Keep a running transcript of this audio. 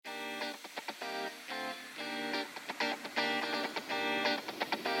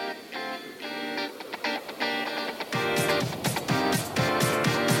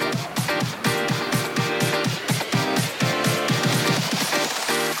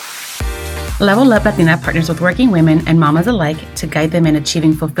Level Up Latina partners with working women and mamas alike to guide them in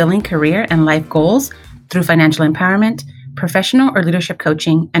achieving fulfilling career and life goals through financial empowerment, professional or leadership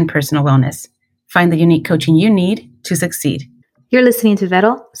coaching, and personal wellness. Find the unique coaching you need to succeed. You're listening to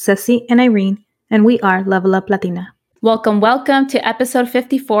Vero, Ceci, and Irene, and we are Level Up Latina. Welcome to episode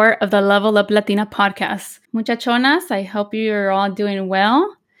 54 of the Level Up Latina podcast. Muchachonas, I hope you're all doing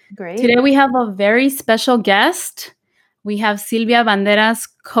well. Great. Today we have a very special guest. We have Sylvia Banderas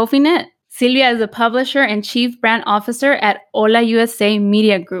Coffinet. Sylvia is the publisher and chief brand officer at HOLA USA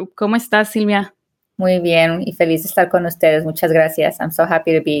Media Group. ¿Cómo estás, Sylvia? Muy bien y feliz de estar con ustedes. Muchas gracias. I'm so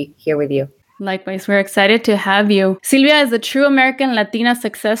happy to be here with you. Likewise, we're excited to have you. Sylvia is a true American Latina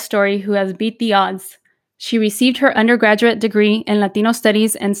success story who has beat the odds. She received her undergraduate degree in Latino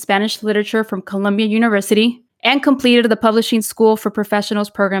Studies and Spanish Literature from Columbia University and completed the Publishing School for Professionals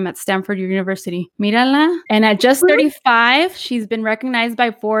program at Stanford University. Mírala. And at just 35, she's been recognized by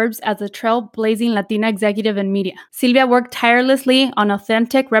Forbes as a Trailblazing Latina Executive in Media. Sylvia worked tirelessly on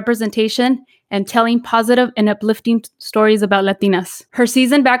authentic representation and telling positive and uplifting stories about Latinas. Her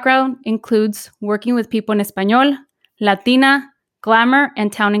seasoned background includes working with people in Español, Latina, Glamour,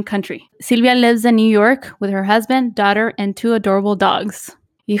 and Town and Country. Sylvia lives in New York with her husband, daughter, and 2 adorable dogs.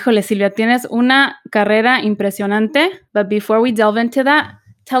 Híjole, Sylvia, tienes una carrera impresionante. But before we delve into that,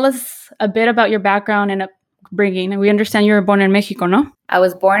 tell us a bit about your background and upbringing. We understand you were born in Mexico, no? I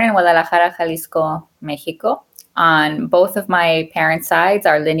was born in Guadalajara, Jalisco, Mexico. On both of my parents' sides,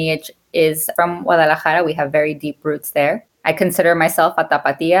 our lineage is from Guadalajara. We have very deep roots there. I consider myself a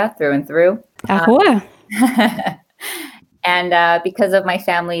tapatía through and through. And because of my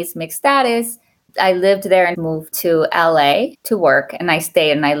family's mixed status, I lived there and moved to LA to work, and I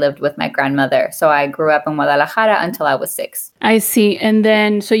stayed and I lived with my grandmother. So I grew up in Guadalajara until I was 6. I see. And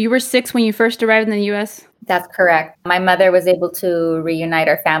then, so you were 6 when you first arrived in the U.S.? That's correct. My mother was able to reunite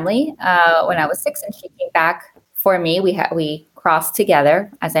our family when I was 6, and she came back for me. We crossed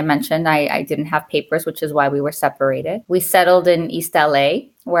together. As I mentioned, I didn't have papers, which is why we were separated. We settled in East LA,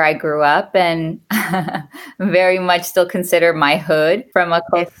 where I grew up, and very much still consider my hood from a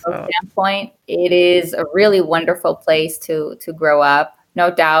cultural standpoint. It is a really wonderful place to grow up.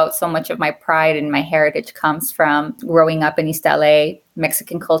 No doubt, so much of my pride and my heritage comes from growing up in East LA.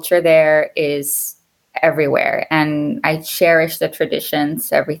 Mexican culture there is everywhere, and I cherish the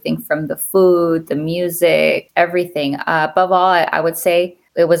traditions, everything from the food, the music, everything. Above all, I would say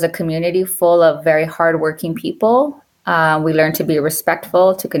it was a community full of very hardworking people. We learned to be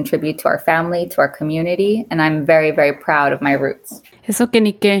respectful, to contribute to our family, to our community, and I'm very, very proud of my roots. Eso que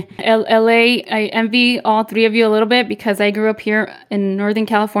ni que. LA, I envy all 3 of you a little bit because I grew up here in Northern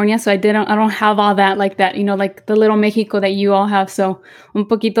California, so I don't have all that like that, like the little Mexico that you all have. So un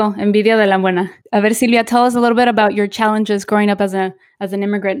poquito envidia de la buena. A ver, Silvia, tell us a little bit about your challenges growing up as an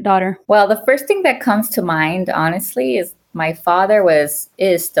immigrant daughter. Well, the first thing that comes to mind, honestly, is my father is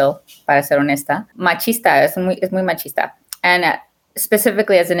still, para ser honesta, machista, es muy machista. And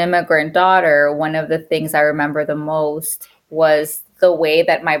specifically as an immigrant daughter, one of the things I remember the most was the way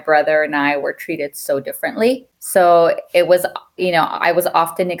that my brother and I were treated so differently. So it was, I was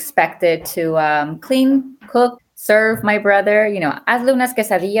often expected to clean, cook, serve my brother, hazle unas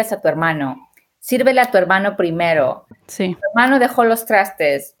quesadillas a tu hermano. Sírvele a tu hermano primero. Sí. Tu hermano dejó los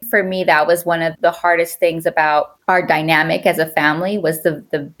trastes. For me, that was one of the hardest things about our dynamic as a family, was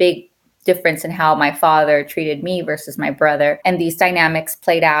the big difference in how my father treated me versus my brother. And these dynamics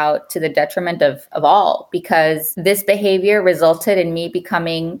played out to the detriment of all, because this behavior resulted in me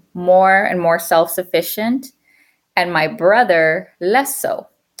becoming more and more self-sufficient, and my brother less so.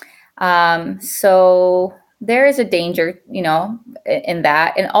 So there is a danger, in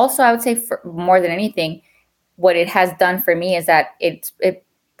that. And also, I would say, for more than anything, what it has done for me is that it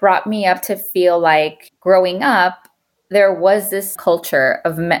brought me up to feel like growing up, there was this culture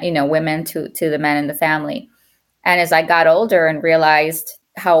of women to the men in the family. And as I got older and realized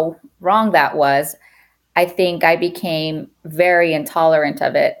how wrong that was, I think I became very intolerant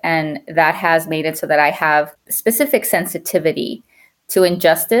of it. And that has made it so that I have specific sensitivity to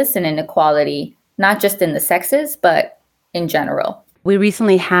injustice and inequality, not just in the sexes, but in general. We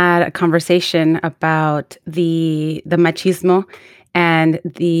recently had a conversation about the machismo and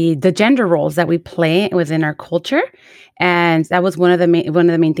the gender roles that we play within our culture. And that was one of the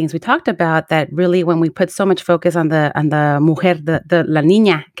main things we talked about, that really when we put so much focus on the mujer, the la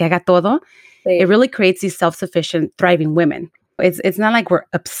niña que haga todo, it really creates these self-sufficient, thriving women. It's not like we're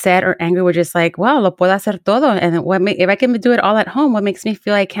upset or angry. We're just like, wow, lo puedo hacer todo. And if I can do it all at home, what makes me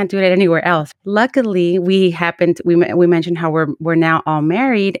feel I can't do it anywhere else? Luckily, we mentioned how we're now all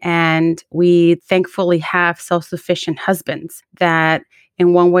married, and we thankfully have self-sufficient husbands that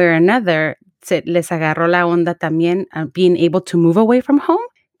in one way or another, les agarró la onda también, being able to move away from home,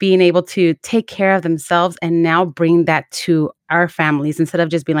 being able to take care of themselves, and now bring that to our families instead of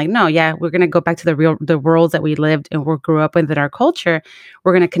just being like, no, yeah, we're going to go back to the worlds that we lived and we grew up with in our culture.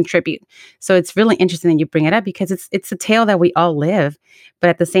 We're going to contribute. So it's really interesting that you bring it up because it's a tale that we all live, but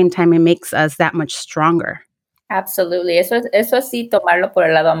at the same time, it makes us that much stronger. Absolutely. Eso sí, tomarlo por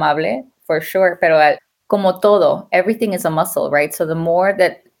el lado amable, for sure. Pero como todo, everything is a muscle, right? So the more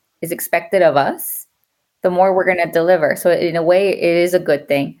that is expected of us, the more we're going to deliver. So in a way, it is a good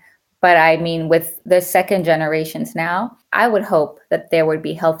thing. But I mean, with the second generations now, I would hope that there would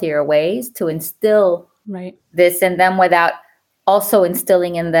be healthier ways to instill this in them without also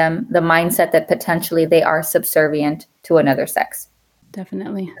instilling in them the mindset that potentially they are subservient to another sex.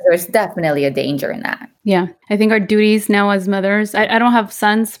 Definitely. There's definitely a danger in that. Yeah. I think our duties now as mothers, I don't have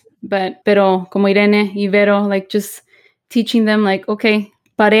sons, pero como Irene y Vero, like just teaching them like, okay,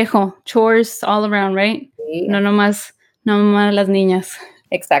 parejo, chores all around, right? Sí. No nomás las niñas.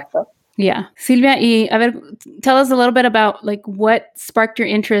 Exacto. Yeah. Silvia, y a ver, tell us a little bit about like what sparked your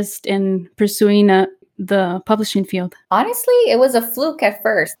interest in pursuing the publishing field. Honestly, it was a fluke at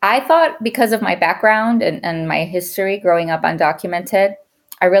first. I thought because of my background and my history growing up undocumented,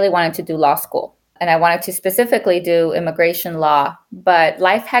 I really wanted to do law school. And I wanted to specifically do immigration law, but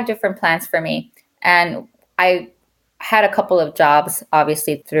life had different plans for me. And I had a couple of jobs,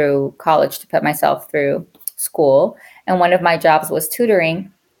 obviously, through college to put myself through school. And one of my jobs was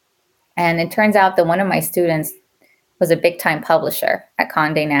tutoring. And it turns out that one of my students was a big-time publisher at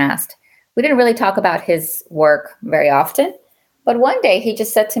Condé Nast. We didn't really talk about his work very often. But one day he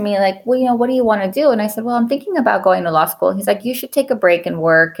just said to me, like, well, what do you want to do? And I said, well, I'm thinking about going to law school. He's like, you should take a break and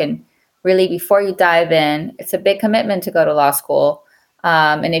work. And really, before you dive in, it's a big commitment to go to law school.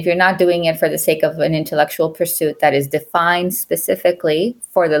 And if you're not doing it for the sake of an intellectual pursuit that is defined specifically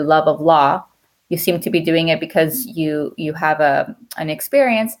for the love of law, you seem to be doing it because you have an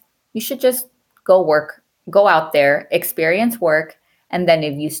experience, you should just go work, go out there, experience work. And then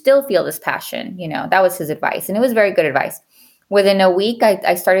if you still feel this passion, that was his advice. And it was very good advice. Within a week,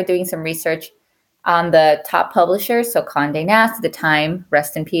 I started doing some research on the top publishers. So Condé Nast at the time,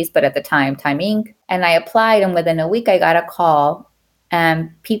 rest in peace, but at the time, Time Inc. And I applied, and within a week, I got a call. And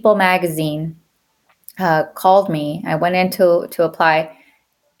People Magazine called me. I went in to apply,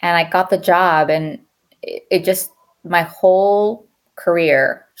 and I got the job. And it just, my whole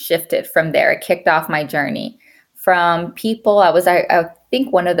career shifted from there. It kicked off my journey. From People, I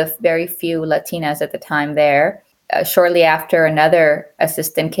think one of the very few Latinas at the time there. Shortly after, another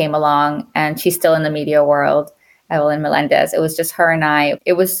assistant came along, and she's still in the media world, Evelyn Melendez. It was just her and I.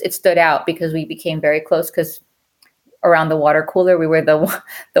 It stood out because we became very close because around the water cooler, we were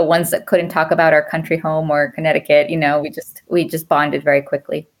the ones that couldn't talk about our country home or Connecticut. We just bonded very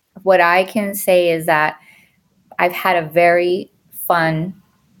quickly. What I can say is that I've had a very fun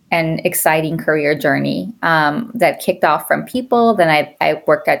and exciting career journey that kicked off from People. Then I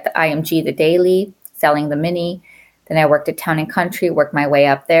worked at the IMG, the Daily, selling the Mini. Then I worked at Town & Country, worked my way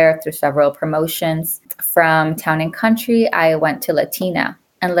up there through several promotions. From Town & Country, I went to Latina.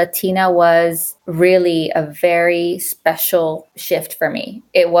 And Latina was really a very special shift for me.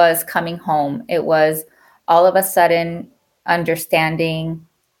 It was coming home. It was all of a sudden understanding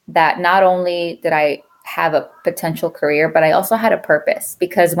that not only did I have a potential career, but I also had a purpose.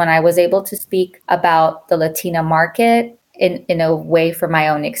 Because when I was able to speak about the Latina market in a way from my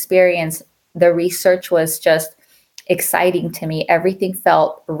own experience, the research was just exciting to me. Everything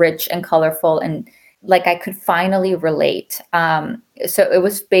felt rich and colorful and like I could finally relate. So it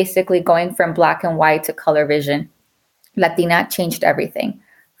was basically going from black and white to color vision. Latina changed everything.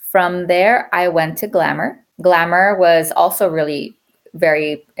 From there, I went to Glamour. Glamour was also really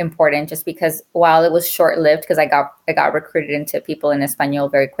very important just because while it was short-lived, because I got recruited into People in Español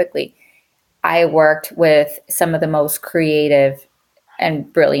very quickly, I worked with some of the most creative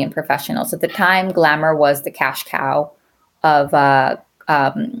and brilliant professionals. At the time, Glamour was the cash cow of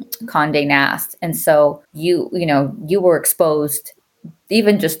Condé Nast. And so you were exposed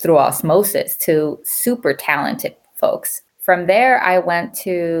even just through osmosis to super talented folks. From there, I went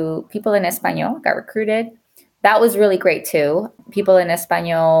to People in Español, got recruited. That was really great too. People in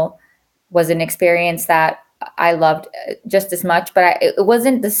Español was an experience that I loved just as much, but it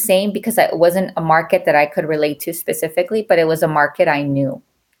wasn't the same because it wasn't a market that I could relate to specifically, but it was a market I knew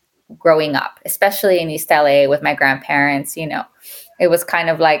growing up, especially in East LA with my grandparents. It was kind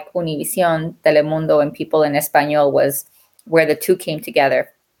of like Univision, Telemundo, and People in Español was where the two came together.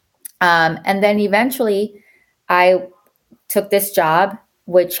 And then eventually I took this job,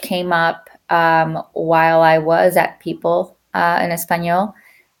 which came up while I was at People in Español.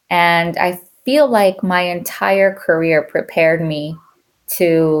 And I feel like my entire career prepared me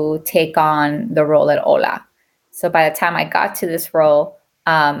to take on the role at HOLA. So by the time I got to this role,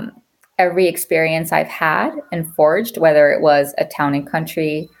 every experience I've had and forged, whether it was at Town and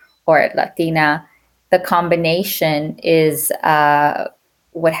Country or at Latina, the combination is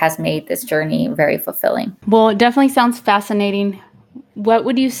what has made this journey very fulfilling. Well, it definitely sounds fascinating. What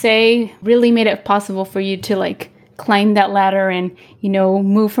would you say really made it possible for you to like climb that ladder and,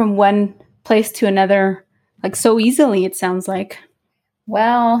 move from one place to another like so easily, it sounds like?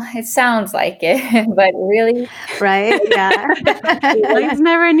 Well, it sounds like it, but really, Right? Yeah. It's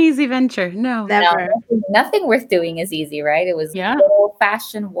never an easy venture. No. Never. nothing worth doing is easy, right? It was Yeah.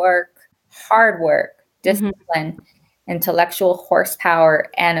 old-fashioned work, hard work, discipline, intellectual horsepower,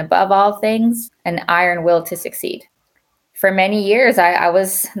 and above all things, an iron will to succeed. For many years, I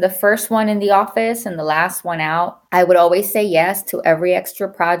was the first one in the office and the last one out. I would always say yes to every extra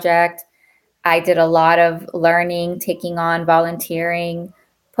project. I did a lot of learning, taking on volunteering,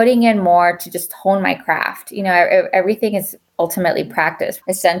 putting in more to just hone my craft. Everything is ultimately practice.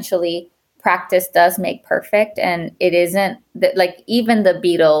 Essentially, practice does make perfect. And it isn't that, like, even the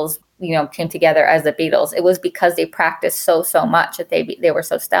Beatles, came together as the Beatles. It was because they practiced so much that they were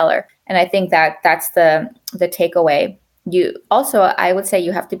so stellar. And I think that that's the takeaway. I would say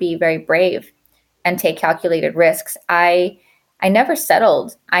you have to be very brave and take calculated risks. I never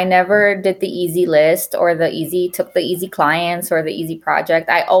settled. I never did the easy list or took the easy clients or the easy project.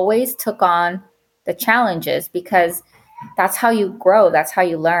 I always took on the challenges because that's how you grow. That's how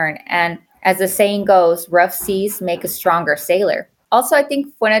you learn. And as the saying goes, rough seas make a stronger sailor. Also, I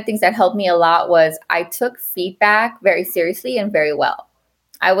think one of the things that helped me a lot was I took feedback very seriously and very well.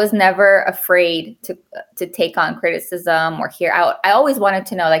 I was never afraid to take on criticism or hear out. I always wanted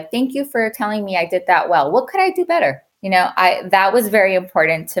to know, like, thank you for telling me I did that well. What could I do better? That was very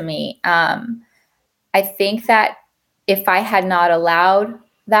important to me. I think that if I had not allowed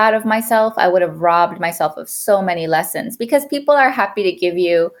that of myself, I would have robbed myself of so many lessons because people are happy to give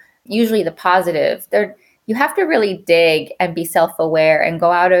you usually the positive. You have to really dig and be self-aware and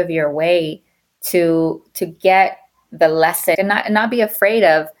go out of your way to get the lesson and not be afraid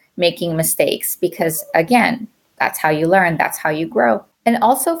of making mistakes because, again, that's how you learn. That's how you grow. And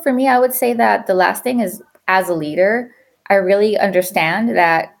also for me, I would say that the last thing is, as a leader, I really understand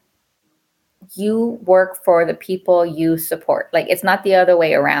that you work for the people you support. Like, it's not the other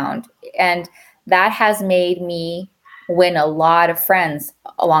way around. And that has made me win a lot of friends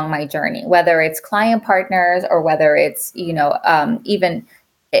along my journey, whether it's client partners or whether it's, even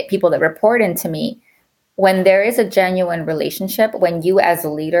people that report into me. When there is a genuine relationship, when you as a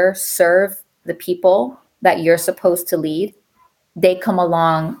leader serve the people that you're supposed to lead, they come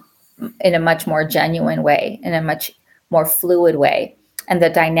along in a much more genuine way, in a much more fluid way. And the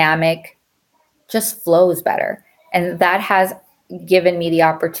dynamic just flows better. And that has given me the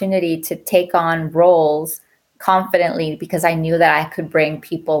opportunity to take on roles confidently because I knew that I could bring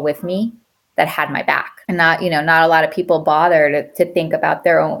people with me that had my back. And not a lot of people bother to think about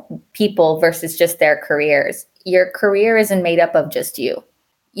their own people versus just their careers. Your career isn't made up of just you.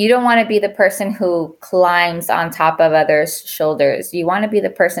 You don't want to be the person who climbs on top of others' shoulders. You want to be the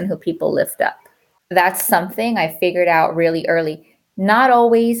person who people lift up. That's something I figured out really early. Not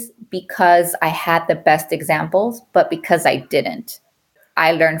always because I had the best examples, but because I didn't.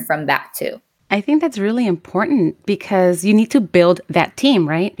 I learned from that too. I think that's really important because you need to build that team,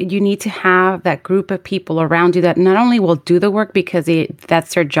 right? You need to have that group of people around you that not only will do the work because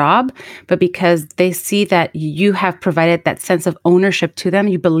that's their job, but because they see that you have provided that sense of ownership to them,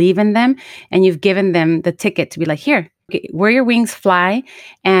 you believe in them, and you've given them the ticket to be like, here, wear your wings, fly,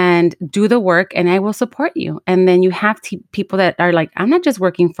 and do the work, and I will support you. And then you have people that are like, I'm not just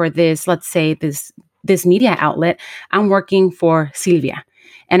working for this, let's say this media outlet, I'm working for Sylvia.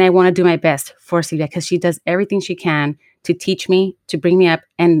 And I want to do my best for Sylvia because she does everything she can to teach me, to bring me up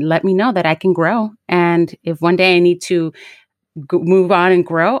and let me know that I can grow. And if one day I need to move on and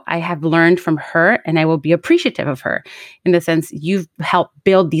grow, I have learned from her and I will be appreciative of her in the sense you've helped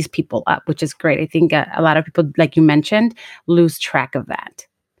build these people up, which is great. I think a lot of people, like you mentioned, lose track of that.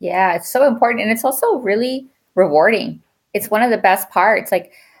 Yeah, it's so important. And it's also really rewarding. It's one of the best parts.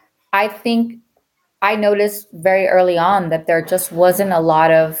 Like, I think I noticed very early on that there just wasn't a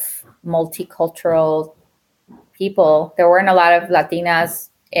lot of multicultural people. There weren't a lot of Latinas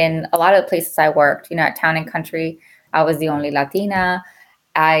in a lot of the places I worked. At Town and Country, I was the only Latina.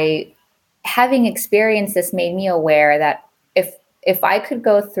 Having experienced this made me aware that if I could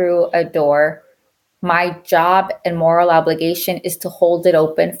go through a door, my job and moral obligation is to hold it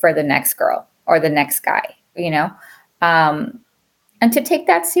open for the next girl or the next guy, and to take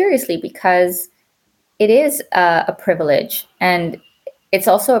that seriously, because it is a privilege, and it's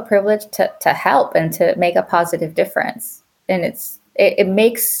also a privilege to help and to make a positive difference. And it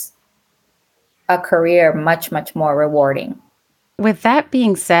makes a career much, much more rewarding. With that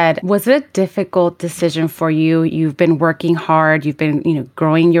being said, was it a difficult decision for you? You've been working hard. You've been,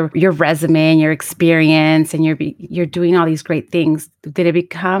 growing your resume and your experience, and you're doing all these great things.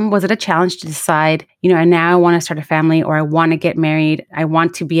 Was it a challenge to decide, and now I want to start a family, or I want to get married. I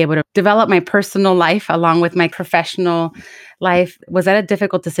want to be able to develop my personal life along with my professional life. Was that a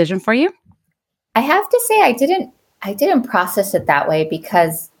difficult decision for you? I have to say I didn't process it that way,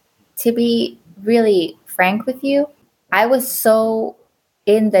 because, to be really frank with you, I was so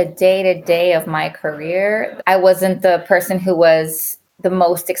in the day-to-day of my career. I wasn't the person who was the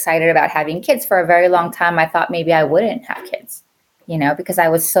most excited about having kids. For a very long time, I thought maybe I wouldn't have kids, because I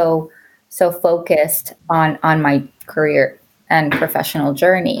was so focused on my career and professional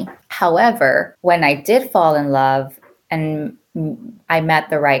journey. However, when I did fall in love and I met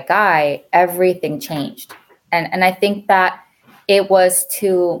the right guy, everything changed. And I think that it was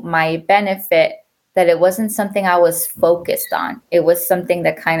to my benefit that it wasn't something I was focused on. It was something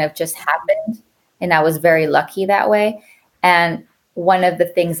that kind of just happened, and I was very lucky that way. And one of the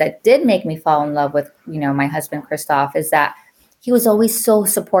things that did make me fall in love with, my husband, Christophe, is that he was always so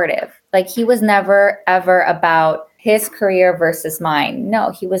supportive. Like, he was never, ever about his career versus mine.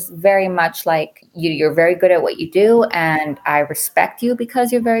 No, he was very much like, you're very good at what you do, and I respect you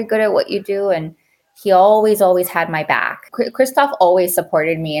because you're very good at what you do. And he always had my back. Christophe always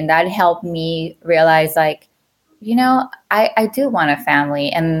supported me, and that helped me realize, like, I do want a family.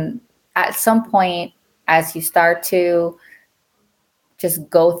 And at some point, as you start to just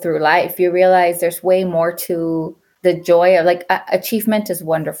go through life, you realize there's way more to the joy of, like, achievement is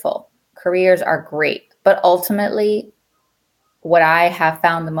wonderful. Careers are great. But ultimately, what I have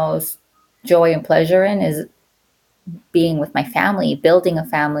found the most joy and pleasure in is being with my family, building a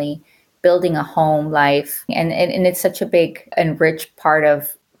family, building a home life. And it's such a big and rich part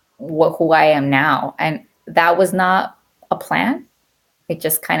of who I am now. And that was not a plan. It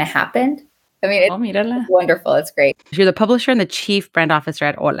just kind of happened. I mean, it's wonderful. It's great. You're the publisher and the chief brand officer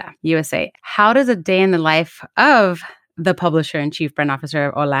at HOLA, USA. How does a day in the life of the publisher and chief brand officer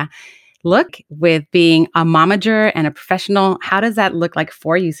of HOLA look, with being a momager and a professional? How does that look like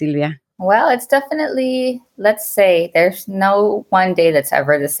for you, Sylvia? Well, it's definitely, let's say, there's no one day that's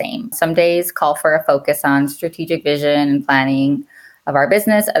ever the same. Some days call for a focus on strategic vision and planning of our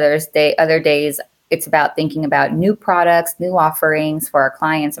business. Other days, it's about thinking about new products, new offerings for our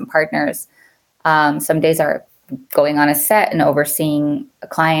clients and partners. Some days are going on a set and overseeing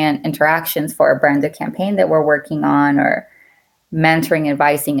client interactions for a branded campaign that we're working on, or mentoring,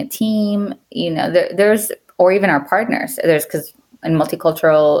 advising a team, there's, or even our partners. Because in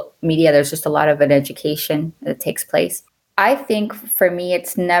multicultural media, there's just a lot of an education that takes place. I think for me,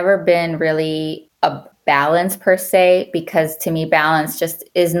 it's never been really a balance per se, because to me, balance just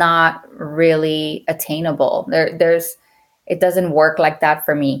is not really attainable. It doesn't work like that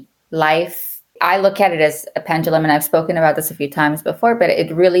for me. Life, I look at it as a pendulum, and I've spoken about this a few times before, but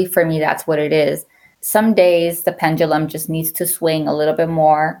it really, for me, that's what it is. Some days the pendulum just needs to swing a little bit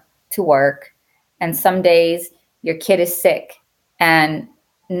more to work. And some days your kid is sick and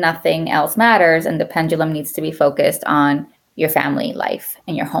nothing else matters, and the pendulum needs to be focused on your family life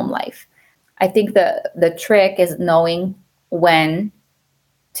and your home life. I think the trick is knowing when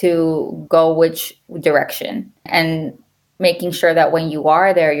to go which direction, and making sure that when you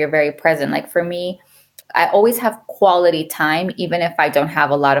are there, you're very present. Like, for me, I always have quality time, even if I don't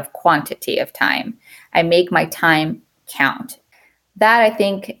have a lot of quantity of time. I make my time count. That, I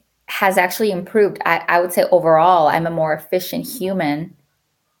think, has actually improved. I would say overall, I'm a more efficient human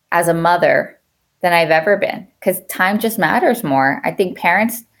as a mother than I've ever been, because time just matters more. I think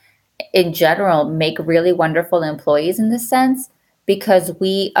parents in general make really wonderful employees in this sense, because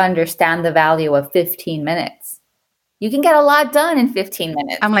we understand the value of 15 minutes. You can get a lot done in 15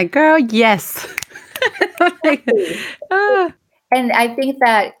 minutes. I'm like, girl, yes. And I think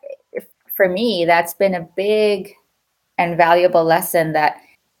that for me, that's been a big and valuable lesson, that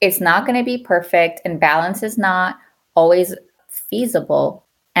it's not going to be perfect, and balance is not always feasible.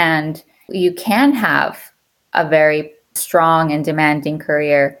 And you can have a very strong and demanding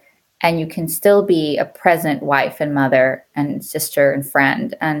career, and you can still be a present wife and mother and sister and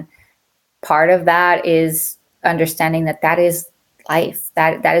friend. And part of that is understanding that is life,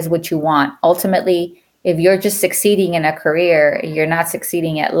 that is what you want. Ultimately, if you're just succeeding in a career, you're not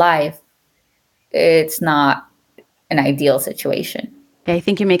succeeding at life, it's not an ideal situation. I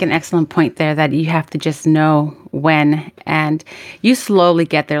think you make an excellent point there that you have to just know when, and you slowly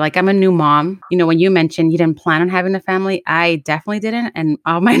get there. Like, I'm a new mom. When you mentioned you didn't plan on having a family, I definitely didn't. And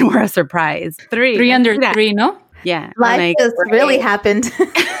all mine were a surprise. Three. Three I under knew that. three, no? Yeah. I'm Life like, just really happened.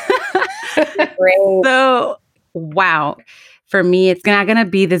 Great. so, wow. For me, it's not going to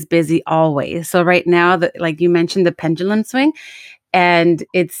be this busy always. So right now, like you mentioned, the pendulum swing. And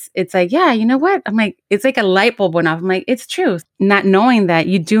it's like, yeah, you know what? I'm like, it's like a light bulb went off. I'm like, it's true. Not knowing that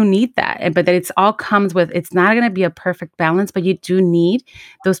you do need that, but that it's all comes with, it's not going to be a perfect balance, but you do need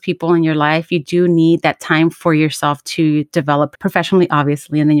those people in your life. You do need that time for yourself to develop professionally,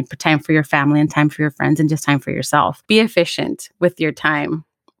 obviously. And then you put time for your family and time for your friends and just time for yourself. Be efficient with your time.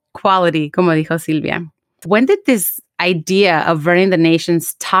 Quality, como dijo Silvia. When did this idea of running the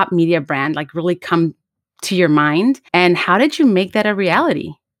nation's top media brand like really come to your mind, and how did you make that a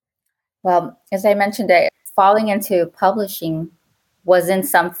reality? Well, as I mentioned, falling into publishing wasn't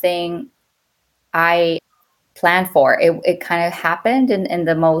something I planned for. It kind of happened in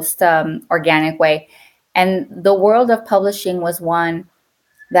the most organic way. And the world of publishing was one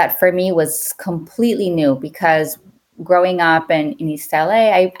that for me was completely new because growing up in East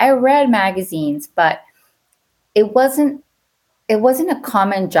LA, I read magazines, but it wasn't a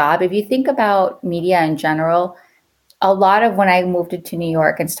common job. If you think about media in general, a lot of when I moved into New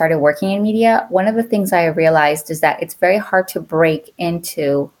York and started working in media, one of the things I realized is that it's very hard to break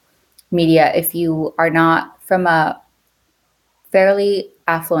into media if you are not from a fairly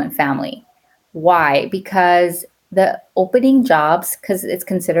affluent family. Why? Because the opening jobs, because it's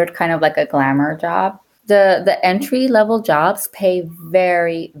considered kind of like a glamour job, the entry level jobs pay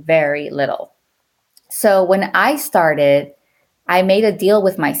very, very little. So when I started, I made a deal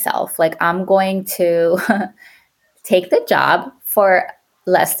with myself. Like, I'm going to take the job for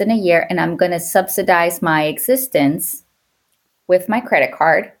less than a year and I'm going to subsidize my existence with my credit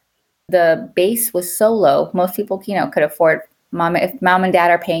card. The base was so low. Most people, could afford if mom and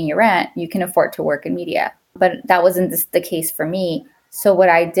dad are paying your rent, you can afford to work in media. But that wasn't the case for me. So what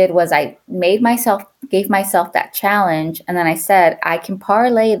I did was I gave myself that challenge. And then I said, I can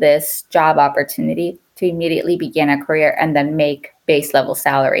parlay this job opportunity to immediately begin a career and then make base level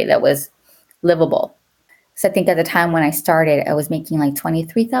salary that was livable. So I think at the time when I started, I was making like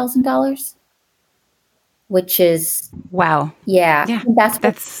 $23,000, which is, Wow. yeah.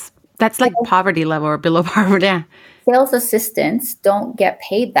 That's like poverty level or below poverty. Yeah. Sales assistants don't get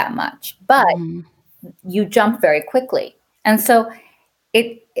paid that much, but you jump very quickly. And so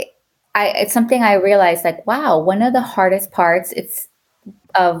it's something I realized, like, wow, one of the hardest parts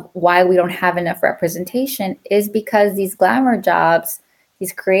of why we don't have enough representation is because these glamour jobs,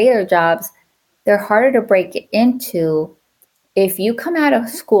 these creator jobs, they're harder to break into if you come out of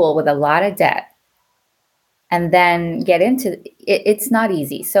school with a lot of debt and then get into it. It's not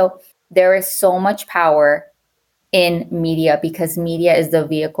easy. So there is so much power in media because media is the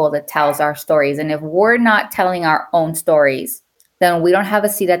vehicle that tells our stories. And if we're not telling our own stories, then we don't have a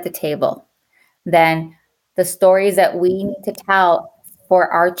seat at the table. Then the stories that we need to tell for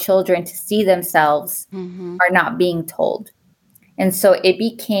our children to see themselves are not being told. And so it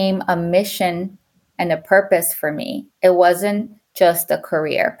became a mission and a purpose for me. It wasn't just a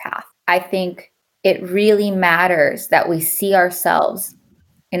career path. I think it really matters that we see ourselves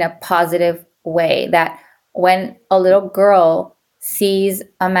in a positive way, that when a little girl sees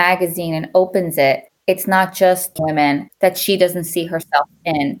a magazine and opens it, it's not just women that she doesn't see herself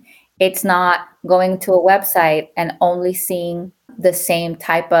in. It's not going to a website and only seeing the same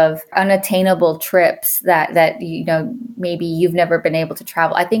type of unattainable trips that maybe you've never been able to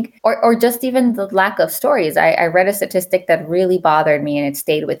travel. I think, or just even the lack of stories. I read a statistic that really bothered me and it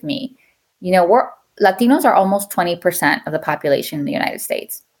stayed with me. Latinos are almost 20% of the population in the United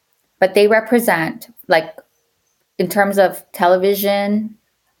States, but they represent, like, in terms of television,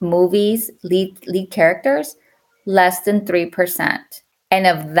 movies, lead characters, less than 3%. And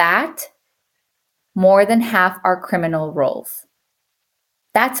of that, more than half are criminal roles.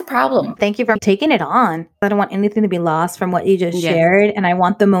 That's a problem. Thank you for taking it on. I don't want anything to be lost from what you just shared. And I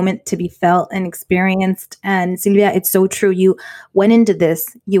want the moment to be felt and experienced. And Sylvia, it's so true. You went into this,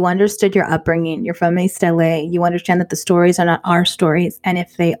 you understood your upbringing. You're from East LA. You understand that the stories are not our stories. And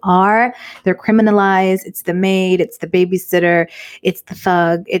if they are, they're criminalized. It's the maid, it's the babysitter, it's the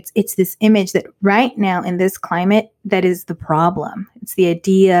thug. It's this image that right now in this climate, that is the problem. It's the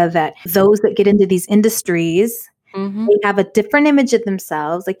idea that those that get into these industries, they have a different image of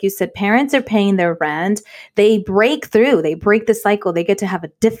themselves. Like you said, parents are paying their rent. They break through. They break the cycle. They get to have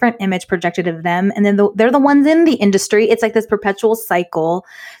a different image projected of them. And then they're the ones in the industry. It's like this perpetual cycle.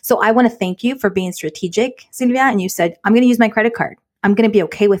 So I want to thank you for being strategic, Sylvia. And you said, I'm going to use my credit card. I'm going to be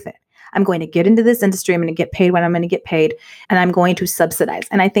okay with it. I'm going to get into this industry. I'm going to get paid when I'm going to get paid, and I'm going to subsidize.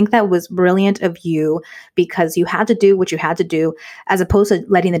 And I think that was brilliant of you, because you had to do what you had to do, as opposed to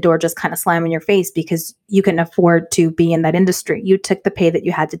letting the door just kind of slam in your face because you can afford to be in that industry. You took the pay that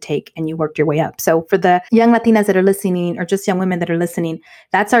you had to take and you worked your way up. So for the young Latinas that are listening, or just young women that are listening,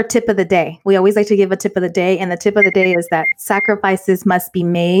 that's our tip of the day. We always like to give a tip of the day. And the tip of the day is that sacrifices must be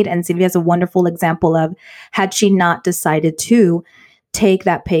made. And Sylvia has a wonderful example of, had she not decided to take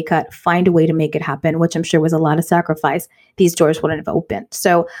that pay cut, find a way to make it happen, which I'm sure was a lot of sacrifice, these doors wouldn't have opened.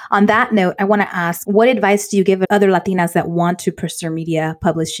 So on that note, I want to ask, what advice do you give other Latinas that want to pursue media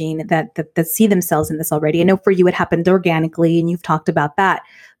publishing, that see themselves in this already? I know for you, it happened organically, and you've talked about that.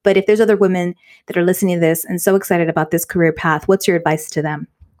 But if there's other women that are listening to this and so excited about this career path, what's your advice to them?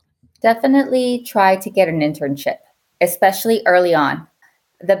 Definitely try to get an internship, especially early on.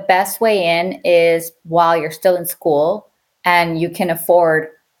 The best way in is while you're still in school, and you can afford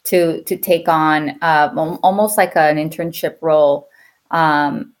to take on almost like an internship role.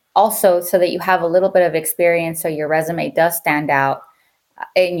 Also, so that you have a little bit of experience, so your resume does stand out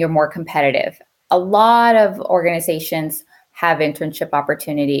and you're more competitive. A lot of organizations have internship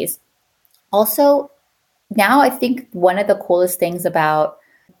opportunities. Also, now I think one of the coolest things about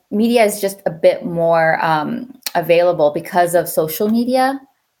media is just a bit more available because of social media.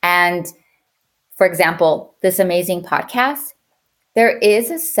 And for example, this amazing podcast, there is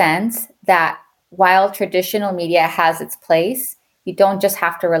a sense that while traditional media has its place, you don't just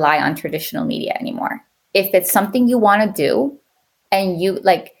have to rely on traditional media anymore. If it's something you want to do and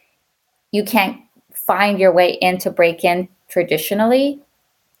you can't find your way in to break in traditionally,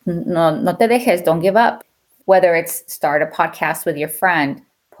 no te dejes, don't give up. Whether it's start a podcast with your friend,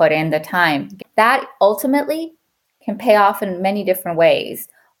 put in the time. That ultimately can pay off in many different ways.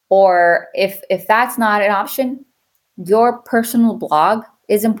 Or if that's not an option, your personal blog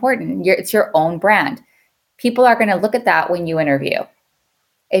is important. It's your own brand. People are going to look at that when you interview.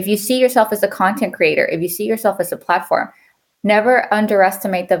 If you see yourself as a content creator, if you see yourself as a platform, never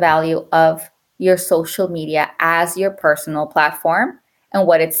underestimate the value of your social media as your personal platform and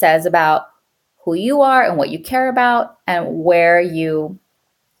what it says about who you are and what you care about and where you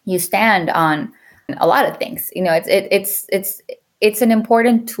stand on a lot of things. You know, it's an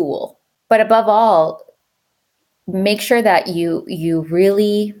important tool, but above all, make sure that you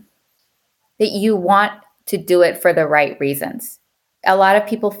want to do it for the right reasons. A lot of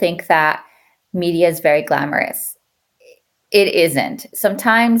people think that media is very glamorous. It isn't.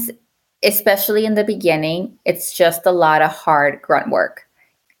 Sometimes, especially in the beginning, it's just a lot of hard grunt work.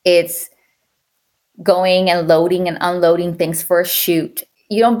 It's going and loading and unloading things for a shoot.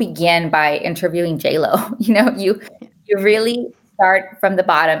 You don't begin by interviewing J-Lo. You know, you really start from the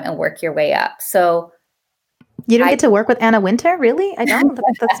bottom and work your way up. So you don't get to work with Anna Wintour? Really? I don't.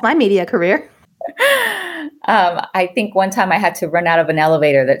 That's my media career. I think one time I had to run out of an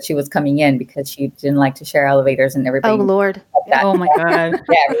elevator that she was coming in because she didn't like to share elevators, and everybody. Oh, Lord. Oh, my God.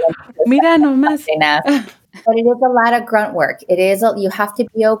 Mira nomás. But it is a lot of grunt work. It is. You have to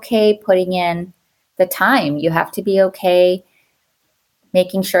be okay putting in the time. You have to be okay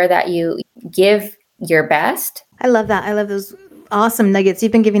making sure that you give your best. I love that. I love those awesome nuggets.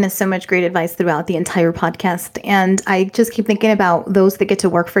 You've been giving us so much great advice throughout the entire podcast. And I just keep thinking about those that get to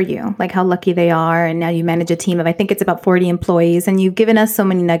work for you, like how lucky they are. And now you manage a team of, I think it's about 40 employees, and you've given us so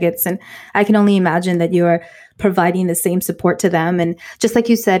many nuggets. And I can only imagine that you are providing the same support to them. And just like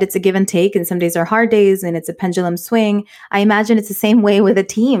you said, it's a give and take, and some days are hard days and it's a pendulum swing. I imagine it's the same way with a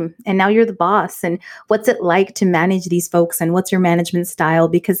team, and now you're the boss. And what's it like to manage these folks, and what's your management style?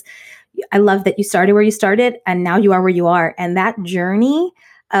 Because I love that you started where you started and now you are where you are. And that journey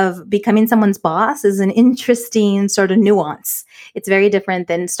of becoming someone's boss is an interesting sort of nuance. It's very different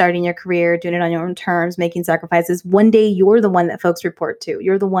than starting your career, doing it on your own terms, making sacrifices. One day you're the one that folks report to.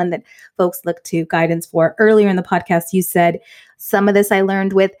 You're the one that folks look to guidance for. Earlier in the podcast, you said some of this I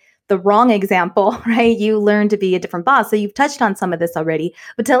learned with the wrong example, right? You learned to be a different boss. So you've touched on some of this already,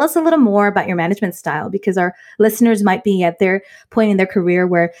 but tell us a little more about your management style, because our listeners might be at their point in their career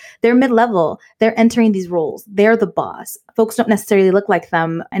where they're mid-level, they're entering these roles, they're the boss. Folks don't necessarily look like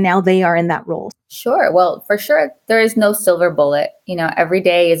them, and now they are in that role. Sure. Well, for sure, there is no silver bullet. You know, every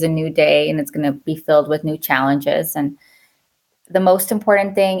day is a new day, and it's going to be filled with new challenges. And the most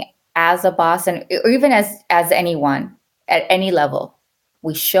important thing as a boss, and or even as anyone at any level,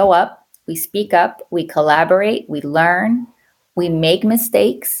 we show up, we speak up, we collaborate, we learn, we make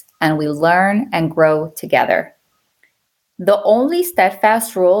mistakes, and we learn and grow together. The only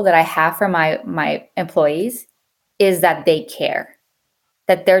steadfast rule that I have for my employees is that they care,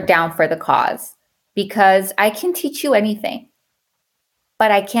 that they're down for the cause, because I can teach you anything. but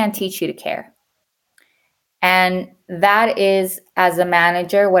I can't teach you to care. And that is, as a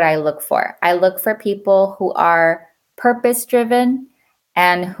manager, what I look for. I look for people who are purpose-driven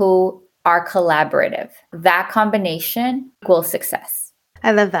and who are collaborative. That combination equals success.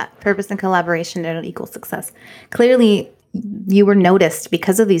 I love that. Purpose and collaboration don't equal success. Clearly, you were noticed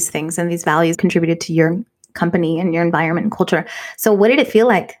because of these things, and these values contributed to your company and your environment and culture. So what did it feel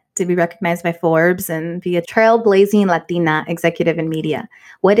like to be recognized by Forbes and be a Trailblazing Latina Executive in Media?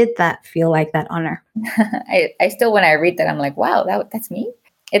 What did that feel like, that honor? I still, when I read that, I'm like, wow, that's me.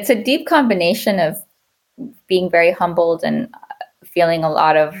 It's a deep combination of being very humbled and feeling a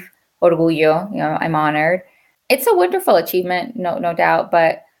lot of orgullo. I'm honored. It's a wonderful achievement, no doubt.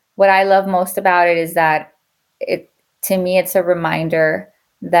 But what I love most about it is that to me, it's a reminder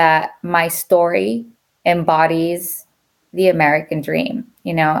that my story embodies the American dream.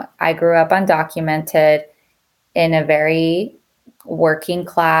 I grew up undocumented in a very working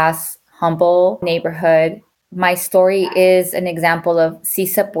class, humble neighborhood. My story is an example of si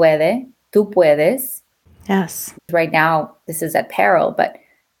se puede, tú puedes. Yes. Right now, this is at peril, but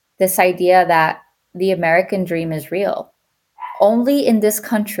this idea that the American dream is real. Only in this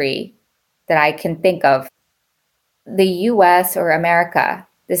country that I can think of, the US or America,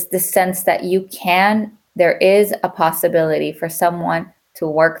 this sense that there is a possibility for someone to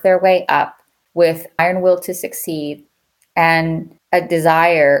work their way up with iron will to succeed and a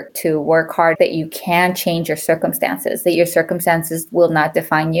desire to work hard, that you can change your circumstances, that your circumstances will not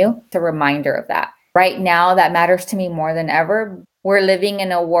define you. It's a reminder of that. Right now, that matters to me more than ever. We're living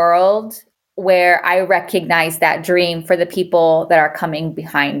in a world where I recognize that dream for the people that are coming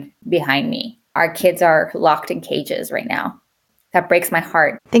behind me. Our kids are locked in cages right now. That breaks my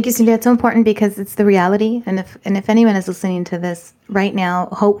heart. Thank you, Sylvia. It's so important because it's the reality. And if anyone is listening to this right now,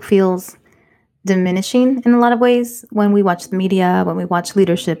 hope feels diminishing in a lot of ways when we watch the media, when we watch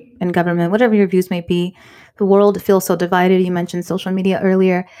leadership and government, whatever your views may be. The world feels so divided. You mentioned social media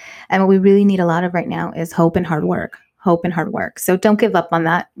earlier. And what we really need a lot of right now is hope and hard work. Hope and hard work. So don't give up on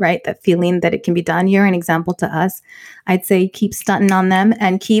that, right? That feeling that it can be done. You're an example to us. I'd say keep stunting on them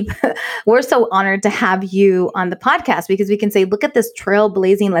and we're so honored to have you on the podcast because we can say, look at this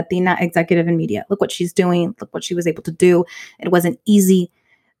trailblazing Latina executive in media. Look what she's doing. Look what she was able to do. It wasn't easy.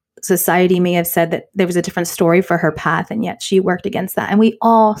 Society may have said that there was a different story for her path, and yet she worked against that. And we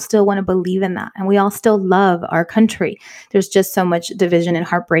all still want to believe in that. And we all still love our country. There's just so much division and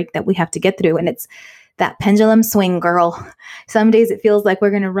heartbreak that we have to get through. And it's that pendulum swing, girl. Some days it feels like we're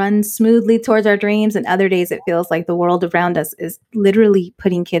going to run smoothly towards our dreams, and other days it feels like the world around us is literally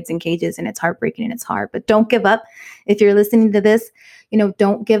putting kids in cages, and it's heartbreaking and it's hard. But don't give up. If you're listening to this,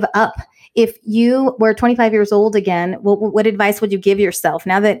 don't give up. If you were 25 years old again, what advice would you give yourself?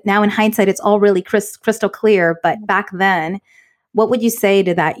 Now in hindsight, it's all really crystal clear. But back then, what would you say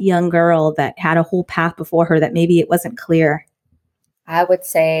to that young girl that had a whole path before her that maybe it wasn't clear? I would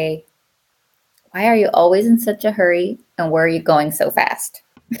say, why are you always in such a hurry, and where are you going so fast?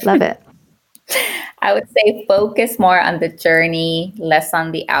 Love it. I would say focus more on the journey, less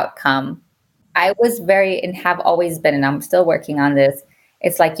on the outcome. I was and have always been, and I'm still working on this.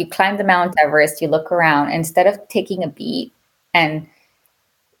 It's like you climb the Mount Everest, you look around, and instead of taking a beat and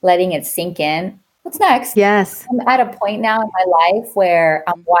letting it sink in, what's next? Yes. I'm at a point now in my life where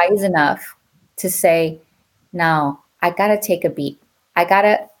I'm wise enough to say, no, I got to take a beat. I got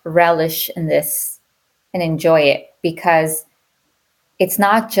to relish in this and enjoy it, because it's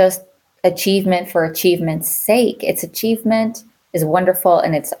not just achievement for achievement's sake. It's achievement is wonderful,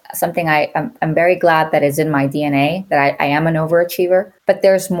 and it's something I'm very glad that is in my DNA, that I am an overachiever, but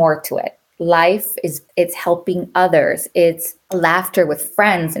there's more to it. Life it's helping others. It's laughter with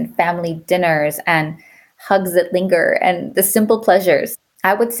friends and family dinners and hugs that linger and the simple pleasures.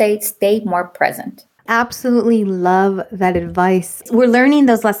 I would say stay more present. Absolutely love that advice. We're learning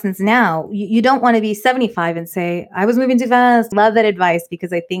those lessons now. You don't want to be 75 and say, I was moving too fast. Love that advice,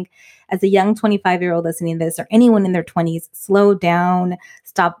 because I think as a young 25-year-old listening to this, or anyone in their 20s, slow down,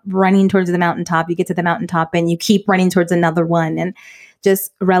 stop running towards the mountaintop. You get to the mountaintop and you keep running towards another one, and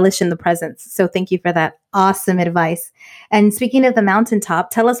just relish in the presence. So thank you for that awesome advice. And speaking of the mountaintop,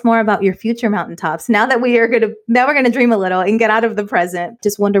 tell us more about your future mountaintops. Now we're going to dream a little and get out of the present.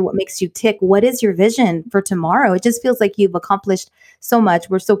 Just wonder what makes you tick. What is your vision for tomorrow? It just feels like you've accomplished so much.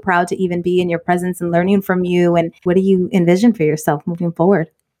 We're so proud to even be in your presence and learning from you. And what do you envision for yourself moving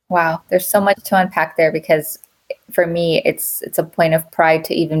forward? Wow, there's so much to unpack there, because for me, it's a point of pride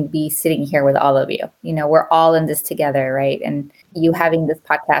to even be sitting here with all of you. We're all in this together, right? And you having this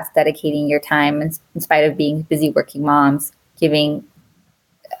podcast, dedicating your time in spite of being busy working moms, giving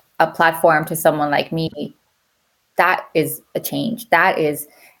a platform to someone like me That is a change. That is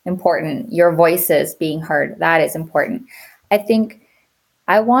important. Your voices being heard, that is important. I think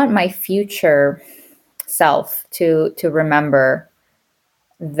I want my future self to remember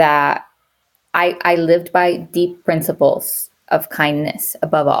that I lived by deep principles of kindness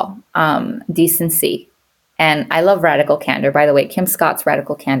above all, decency. And I love Radical Candor. By the way, Kim Scott's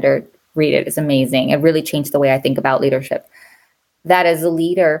Radical Candor, read it. It's amazing. It really changed the way I think about leadership. That as a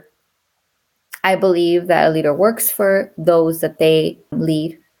leader, I believe that a leader works for those that they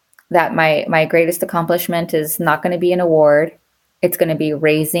lead, that my greatest accomplishment is not going to be an award. It's going to be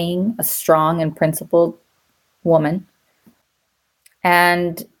raising a strong and principled woman.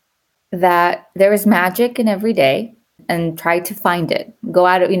 And that there is magic in every day, and try to find it. Go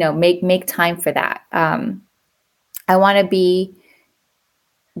out, make time for that. I want to be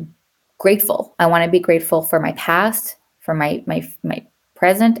grateful. I want to be grateful for my past, for my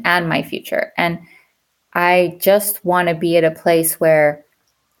present, and my future. And I just want to be at a place where,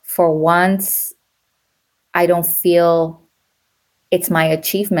 for once, I don't feel it's my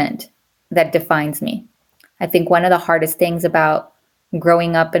achievement that defines me. I think one of the hardest things about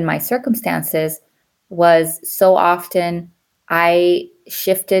growing up in my circumstances was so often I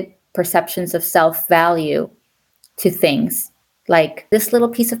shifted perceptions of self-value to things like this little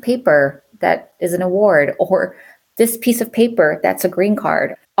piece of paper that is an award, or this piece of paper that's a green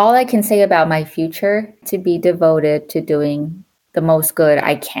card. All I can say about my future, to be devoted to doing the most good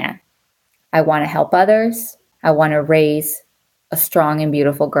I can. I want to help others. I want to raise a strong and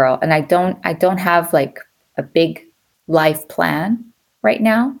beautiful girl. And I don't have like a big life plan right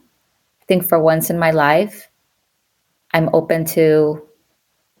now. I think for once in my life, I'm open to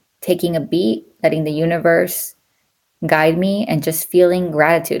taking a beat, letting the universe guide me, and just feeling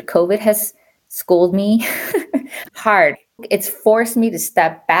gratitude. COVID has schooled me hard. It's forced me to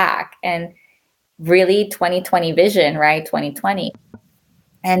step back and really 2020 vision, right? 2020.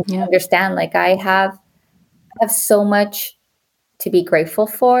 And understand, like, I have so much to be grateful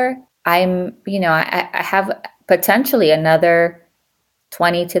for. I have potentially another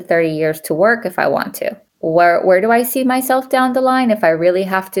 20 to 30 years to work if I want to. Where do I see myself down the line? If I really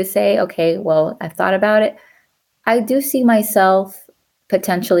have to say, okay, well, I've thought about it. I do see myself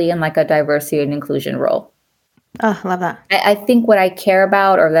potentially in like a diversity and inclusion role. Oh, love that. I think what I care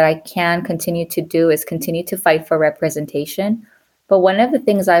about, or that I can continue to do, is continue to fight for representation. But one of the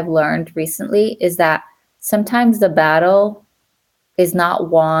things I've learned recently is that sometimes the battle is not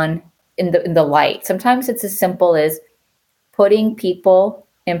won in the light. Sometimes it's as simple as putting people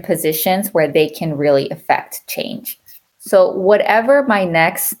in positions where they can really affect change. So whatever my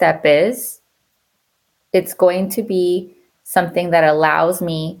next step is, it's going to be something that allows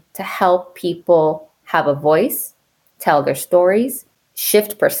me to help people have a voice, tell their stories,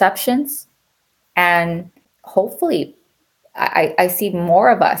 shift perceptions, and hopefully I see more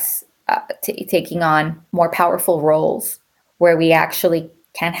of us taking on more powerful roles where we actually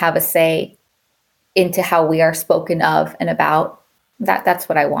can have a say into how we are spoken of and about. That's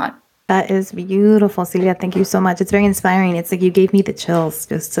what I want. That is beautiful, Sylvia. Thank you so much. It's very inspiring. It's like you gave me the chills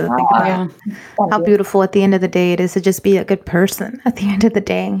just to think about how beautiful at the end of the day it is to just be a good person at the end of the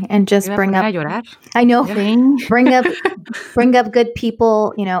day, and just bring up. I know, bring up good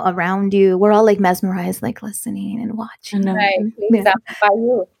people, around you. We're all like mesmerized, like listening and watching. Please, by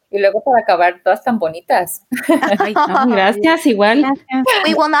you. Y luego para acabar, todas tan bonitas. Ay, no, gracias, igual.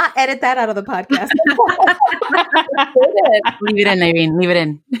 We will not edit that out of the podcast. Leave it in, Irene. Leave it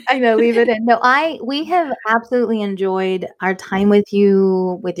in. I know, leave it in. No, we have absolutely enjoyed our time with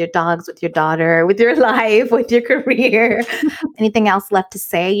you, with your dogs, with your daughter, with your life, with your career. Anything else left to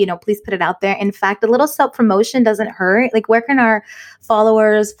say? Please put it out there. In fact, a little self-promotion doesn't hurt. Like, where can our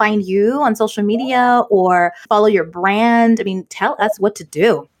followers find you on social media or follow your brand? I mean, tell us what to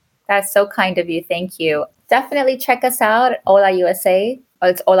do. That's so kind of you. Thank you. Definitely check us out at HOLA USA.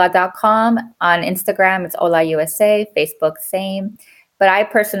 It's hola.com. On Instagram, it's HOLA USA. Facebook, same. But I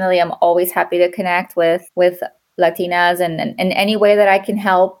personally am always happy to connect with Latinas, and in any way that I can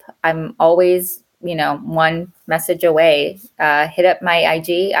help. I'm always, one message away. Hit up my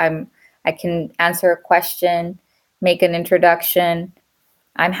IG. I can answer a question, make an introduction.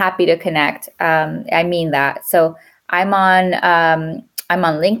 I'm happy to connect. I mean that. So I'm on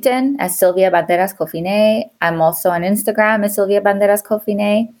LinkedIn as Sylvia Banderas Coffinet. I'm also on Instagram as Sylvia Banderas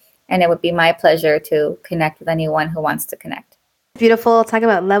Coffinet. And it would be my pleasure to connect with anyone who wants to connect. beautiful. Talk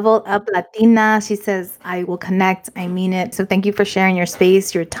about Level Up Latina. She says, I will connect. I mean it. So thank you for sharing your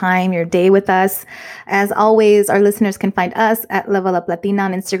space, your time, your day with us. As always, our listeners can find us at Level Up Latina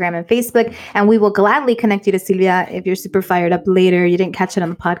on Instagram and Facebook. And we will gladly connect you to Sylvia if you're super fired up later. You didn't catch it on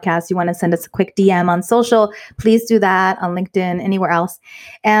the podcast. You want to send us a quick DM on social. Please do that on LinkedIn, anywhere else.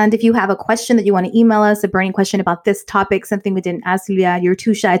 And if you have a question that you want to email us, a burning question about this topic, something we didn't ask Sylvia, you're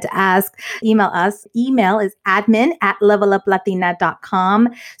too shy to ask, email us. Email is admin@leveluplatina.com.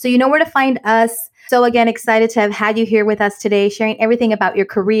 So you know where to find us. So again, excited to have had you here with us today, sharing everything about your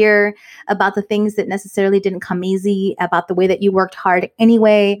career, about the things that necessarily didn't come easy, about the way that you worked hard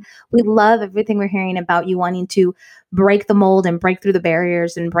anyway. We love everything we're hearing about you wanting to break the mold and break through the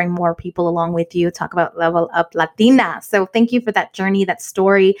barriers and bring more people along with you. Talk about Level Up Latina. So thank you for that journey, that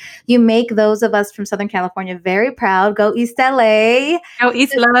story. You make those of us from Southern California very proud. Go East LA. Go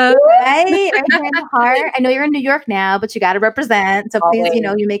East Love. Right? Right here in the heart. I know you're in New York now, but you got to represent. So please,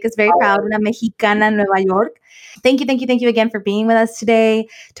 you make us very proud. Una mexicana en Nueva York. Thank you again for being with us today.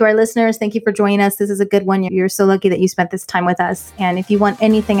 To our listeners, thank you for joining us. This is a good one. You're so lucky that you spent this time with us. And if you want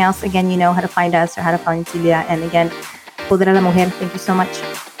anything else, again, you know how to find us or how to find Sylvia. And again, Poder a la Mujer. Thank you so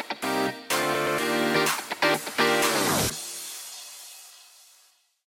much.